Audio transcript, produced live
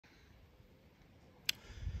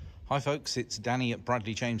Hi folks, it's Danny at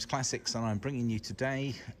Bradley James Classics, and I'm bringing you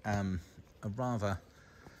today a rather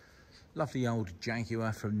lovely old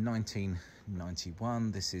Jaguar from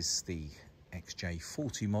 1991. This is the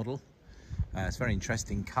XJ40 model. It's a very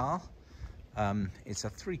interesting car. It's a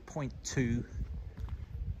 3.2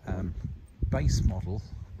 base model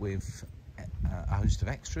with a host of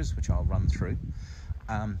extras, which I'll run through.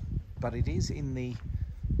 But it is in the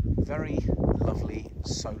very lovely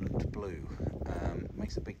Solent blue.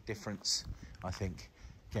 Makes a big difference, I think,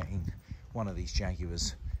 getting one of these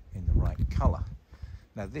Jaguars in the right colour.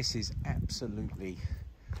 Now this is absolutely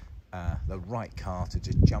the right car to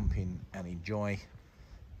just jump in and enjoy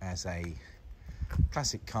as a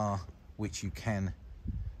classic car, which you can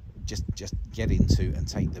just get into and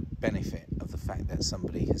take the benefit of the fact that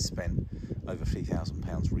somebody has spent over £3,000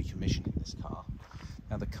 recommissioning this car.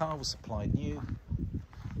 Now the car was supplied new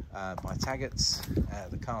by Taggart's.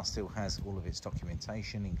 The car still has all of its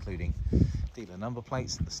documentation, including dealer number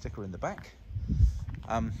plates and the sticker in the back.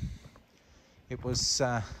 It was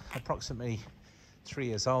approximately 3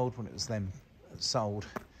 years old when it was then sold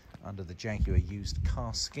under the Jaguar used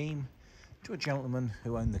car scheme to a gentleman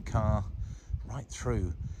who owned the car right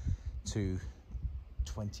through to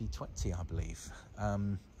 2020, I believe.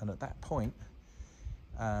 And at that point,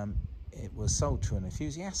 it was sold to an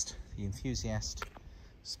enthusiast. The enthusiast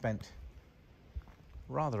spent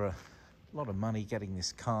rather a lot of money getting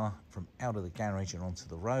this car from out of the garage and onto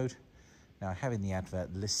the road. Now, having the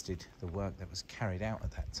advert listed the work that was carried out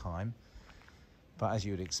at that time, but as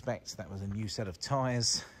you would expect, that was a new set of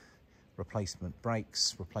tyres, replacement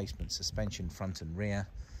brakes, replacement suspension front and rear.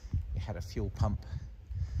 It had a fuel pump,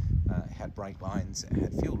 it had brake lines, it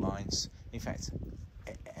had fuel lines. In fact,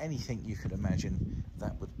 anything you could imagine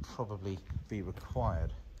that would probably be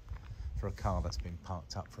required for a car that's been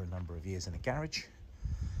parked up for a number of years in a garage.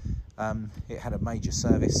 It had a major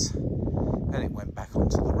service and it went back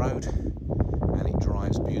onto the road, and it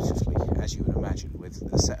drives beautifully, as you would imagine, with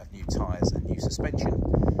a set of new tyres and new suspension.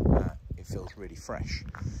 It feels really fresh.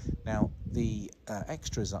 Now the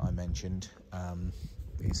extras that I mentioned,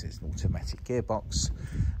 is an automatic gearbox,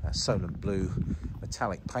 Solent blue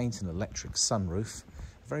metallic paint and electric sunroof,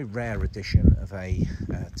 a very rare edition of a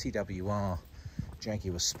TWR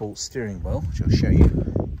Jaguar sports steering wheel, which I'll show you.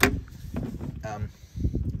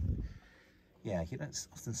 Yeah, you don't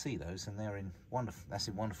often see those, and they're in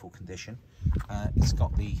wonderful condition. It's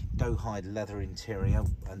got the doe hide leather interior,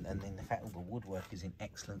 and in fact all the woodwork is in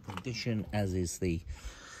excellent condition, as is the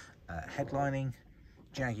headlining.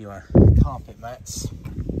 Jaguar carpet mats.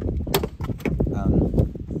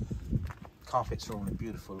 Carpets are all in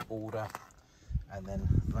beautiful order, and then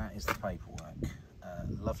that is the paperwork.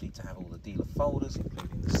 Lovely to have all the dealer folders,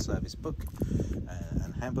 including the service book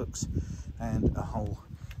and handbooks, and a whole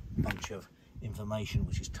bunch of information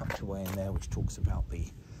which is tucked away in there, which talks about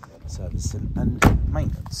the service and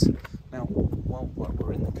maintenance. Now, while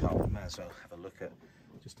we're in the car, we may as well have a look at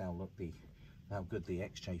just how good the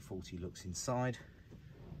XJ40 looks inside.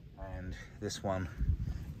 And this one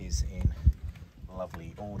is in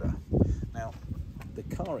lovely order. Now, the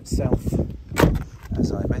car itself,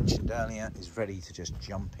 as I mentioned earlier, is ready to just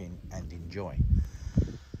jump in and enjoy.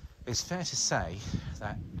 It's fair to say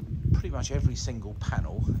that pretty much every single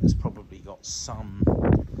panel has probably got some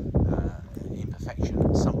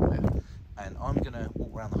imperfection somewhere, and I'm going to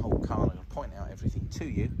walk around the whole car and point out everything to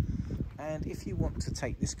you. And if you want to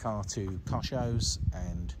take this car to car shows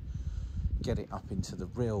and get it up into the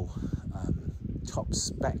real top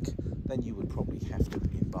spec, then you would probably have to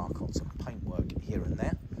embark on some paintwork here and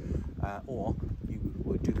there, or you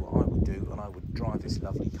would do what I would do, and I would drive this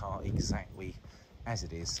lovely car exactly as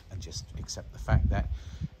it is and just accept the fact that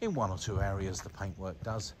in one or two areas the paintwork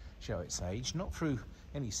does show its age, not through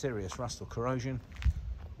any serious rust or corrosion,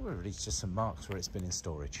 really it's just some marks where it's been in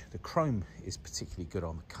storage. The chrome is particularly good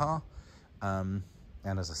on the car, and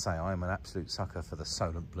as I say, I am an absolute sucker for the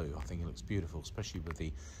Solent blue. I think it looks beautiful, especially with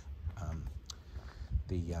the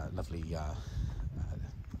lovely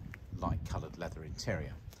light coloured leather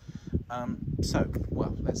interior. So,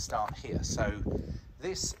 well, let's start here. So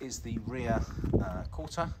this is the rear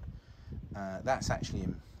quarter. That's actually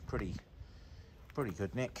in pretty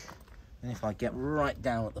good nick. And if I get right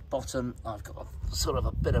down at the bottom, I've got sort of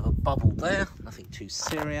a bit of a bubble there, nothing too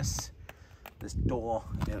serious. This door,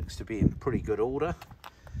 it looks to be in pretty good order,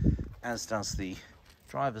 as does the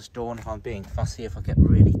driver's door. And if I'm being fussy, if I get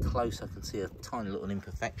really close, I can see a tiny little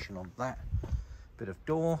imperfection on that bit of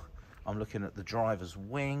door. I'm looking at the driver's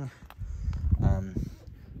wing.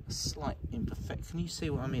 A slight imperfection. Can you see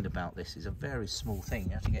what I mean about this? It's a very small thing.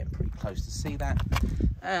 You have to get pretty close to see that.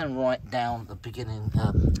 And right down the beginning,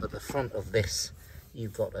 at the front of this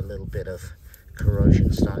you've got a little bit of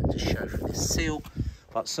corrosion starting to show from this seal,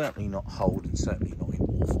 but certainly not hold and certainly not in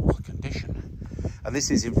awful condition. And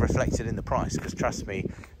this is reflected in the price, because trust me,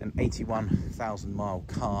 an 81,000 mile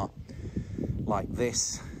car like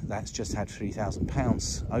this, that's just had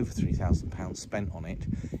 £3,000, over £3,000 spent on it,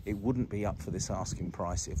 it wouldn't be up for this asking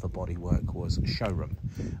price if the bodywork was showroom.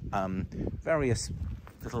 Various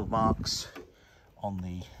little marks on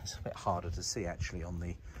the, it's a bit harder to see actually on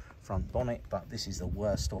the front bonnet, but this is the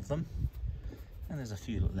worst of them. And there's a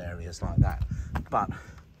few little areas like that, but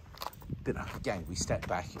you know, again, we step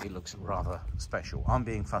back, it looks rather special. I'm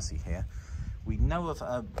being fussy here. We know of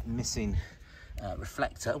a missing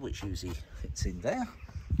reflector, which usually fits in there.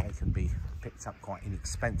 They can be picked up quite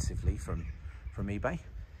inexpensively from eBay.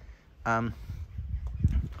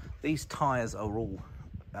 These tyres are all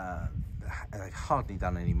they've hardly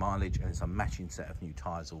done any mileage, and it's a matching set of new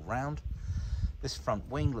tyres all round. This front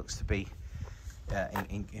wing looks to be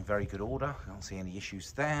in very good order. I don't see any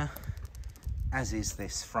issues there, as is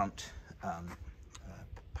this front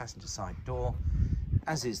passenger side door,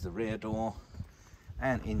 as is the rear door,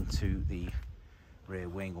 and into the rear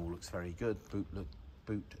wing all looks very good.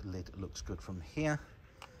 Boot lid looks good from here.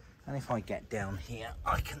 And if I get down here,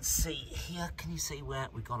 I can see here, can you see where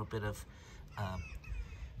we got a bit of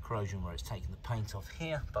corrosion where it's taken the paint off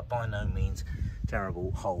here, but by no means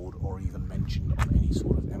terrible hold or even mentioned on any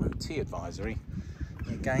sort of MOT advisory.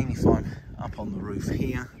 Again, if I'm up on the roof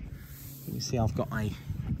here, you see I've got a,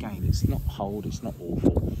 again, it's not hold, it's not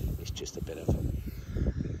awful, it's just a bit of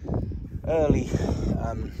early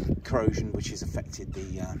corrosion which has affected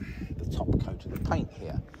the top coat of the paint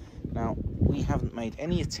here. Now, we haven't made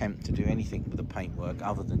any attempt to do anything with the paintwork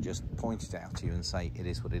other than just point it out to you and say it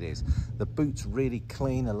is what it is. The boot's really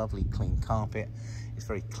clean, a lovely clean carpet. It's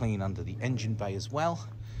very clean under the engine bay as well.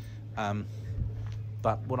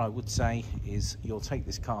 But what I would say is you'll take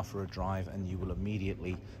this car for a drive and you will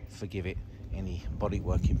immediately forgive it any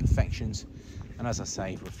bodywork imperfections. And as I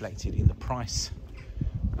say, reflected in the price.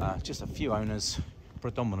 Just a few owners,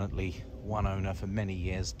 predominantly one owner for many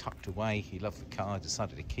years, tucked away. He loved the car,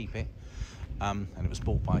 decided to keep it. And it was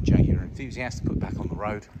bought by a Jaguar enthusiast, put back on the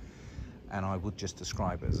road. And I would just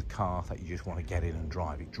describe it as a car that you just want to get in and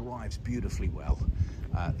drive. It drives beautifully well.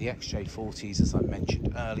 The XJ40s, as I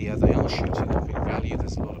mentioned earlier, they are shooting up in value.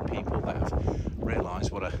 There's a lot of people that have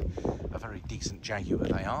realised what a very decent Jaguar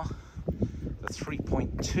they are. The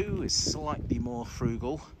 3.2 is slightly more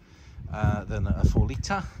frugal than a 4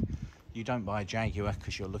 litre. You don't buy a Jaguar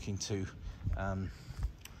because you're looking to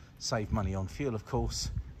save money on fuel, of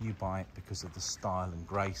course. You buy it because of the style and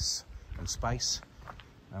grace and space.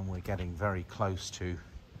 And we're getting very close to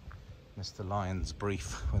Mr. Lyon's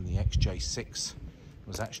brief when the XJ6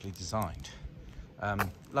 was actually designed.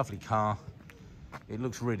 Lovely car. It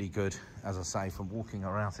looks really good, as I say, from walking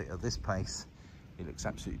around it at this pace. It looks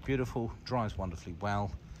absolutely beautiful, drives wonderfully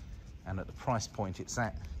well, and at the price point it's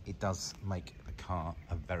at, it does make the car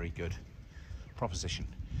a very good proposition.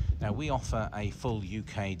 Now, we offer a full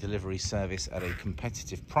UK delivery service at a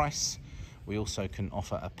competitive price. We also can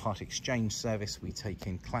offer a part exchange service. We take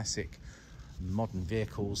in classic modern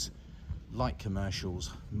vehicles, light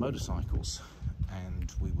commercials, motorcycles,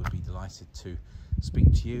 and we would be delighted to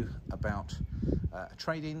speak to you about a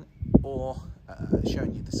trade-in or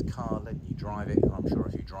showing you this car, letting you drive it. And I'm sure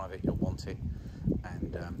if you drive it, you'll want it.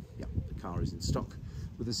 And yeah, the car is in stock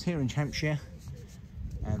with us here in Hampshire.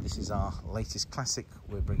 And this is our latest classic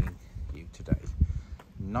we're bringing you today.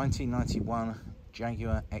 1991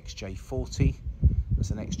 Jaguar XJ40.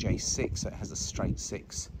 There's an XJ6 that has a straight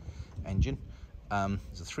 6 engine.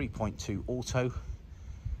 It's a 3.2 auto.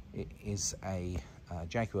 It is a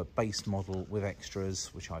Jaguar base model with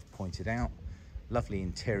extras, which I've pointed out. Lovely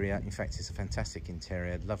interior. In fact, it's a fantastic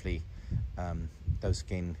interior. Lovely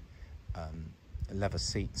doe-skin leather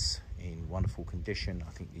seats in wonderful condition.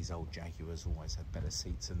 I think these old Jaguars always had better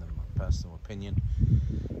seats in them, my personal opinion.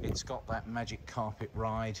 It's got that magic carpet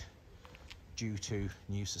ride due to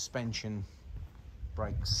new suspension,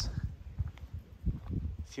 brakes,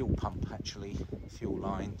 fuel pump actually, fuel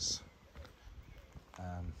lines,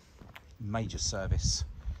 major service.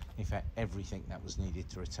 In fact, everything that was needed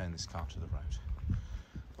to return this car to the road.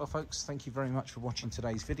 Well folks, thank you very much for watching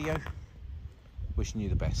today's video. Wishing you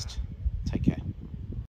the best. Take care.